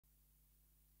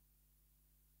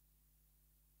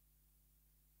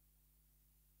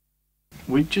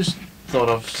we just thought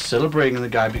of celebrating the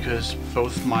guy because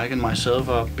both Mike and myself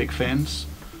are big fans,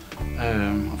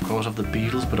 of course, of the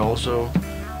Beatles, but also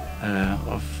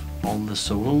of all the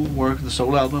solo work, the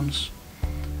solo albums,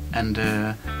 and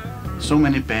so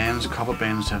many bands, cover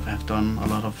bands, have done a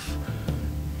lot of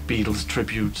Beatles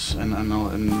tributes, and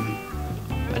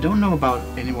I don't know about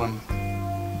anyone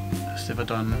has ever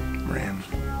done Ram.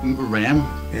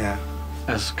 Yeah.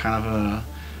 As kind of a,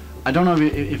 I don't know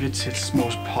if it's his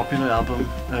most popular album.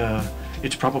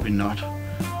 It's probably not,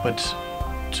 but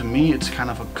to me it's kind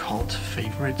of a cult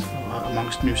favorite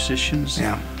amongst musicians.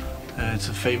 Yeah. It's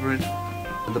a favorite.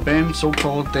 The band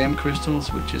so-called Damn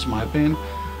Crystals, which is my band,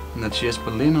 and that's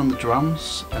Jesper Lind on the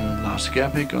drums and Lars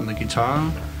Skærbeck on the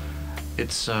guitar.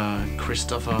 It's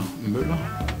Christopher Møller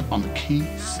on the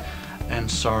keys and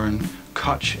Søren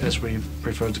Koch, as we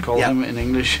prefer to call him in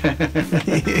English,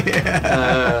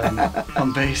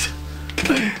 on bass.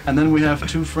 And then we have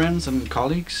two friends and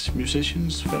colleagues,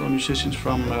 musicians, fellow musicians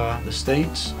from the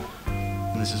States.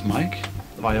 And this is Mike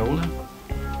Viola.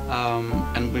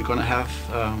 And we're gonna have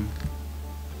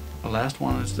the last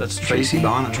one. That's Tracy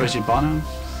Bonham. Tracy Bonham.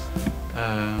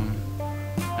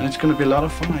 And it's gonna be a lot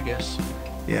of fun, I guess.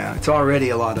 Yeah, it's already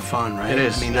a lot of fun, right? It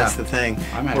is. I mean, that's the thing.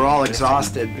 We're all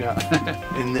exhausted. Yeah.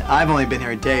 And I've only been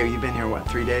here a day. You've been here, what,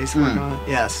 3 days?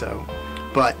 Yeah, so,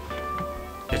 but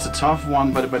it's a tough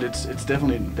one, but it's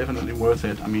definitely worth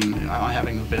it. I mean, I'm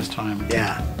having the best time.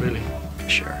 Yeah, really, for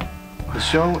sure. The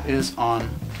show is on,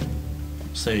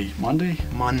 say, Monday,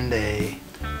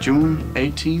 June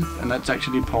 18th, and that's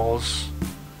actually Paul's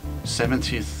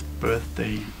 70th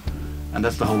birthday, and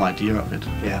that's the whole idea of it.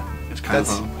 Yeah. It's kind of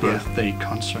a birthday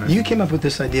concert. You came up with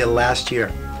this idea last year.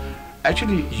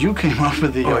 Actually, you came up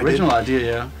with the original idea,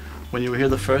 yeah. When you were here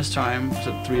the first time, was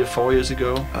it 3 or 4 years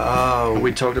ago? Oh. And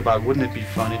we talked about, wouldn't it be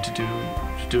funny to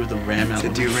do the Ram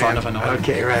album in front of an audience?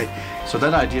 Okay, right. So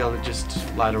that idea would just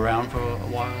lied around for a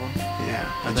while.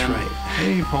 Yeah, and that's then, right.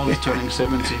 Hey, Paul is turning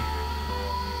 70.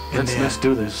 Let's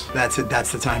do this. That's it.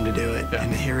 That's the time to do it. Yeah.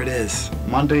 And here it is.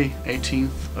 Monday,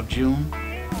 18th of June,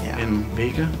 in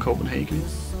Vega, Copenhagen.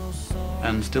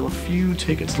 And still a few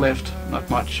tickets left, not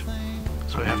much,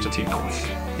 so we have to take quick.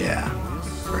 Yeah,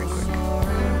 very quick.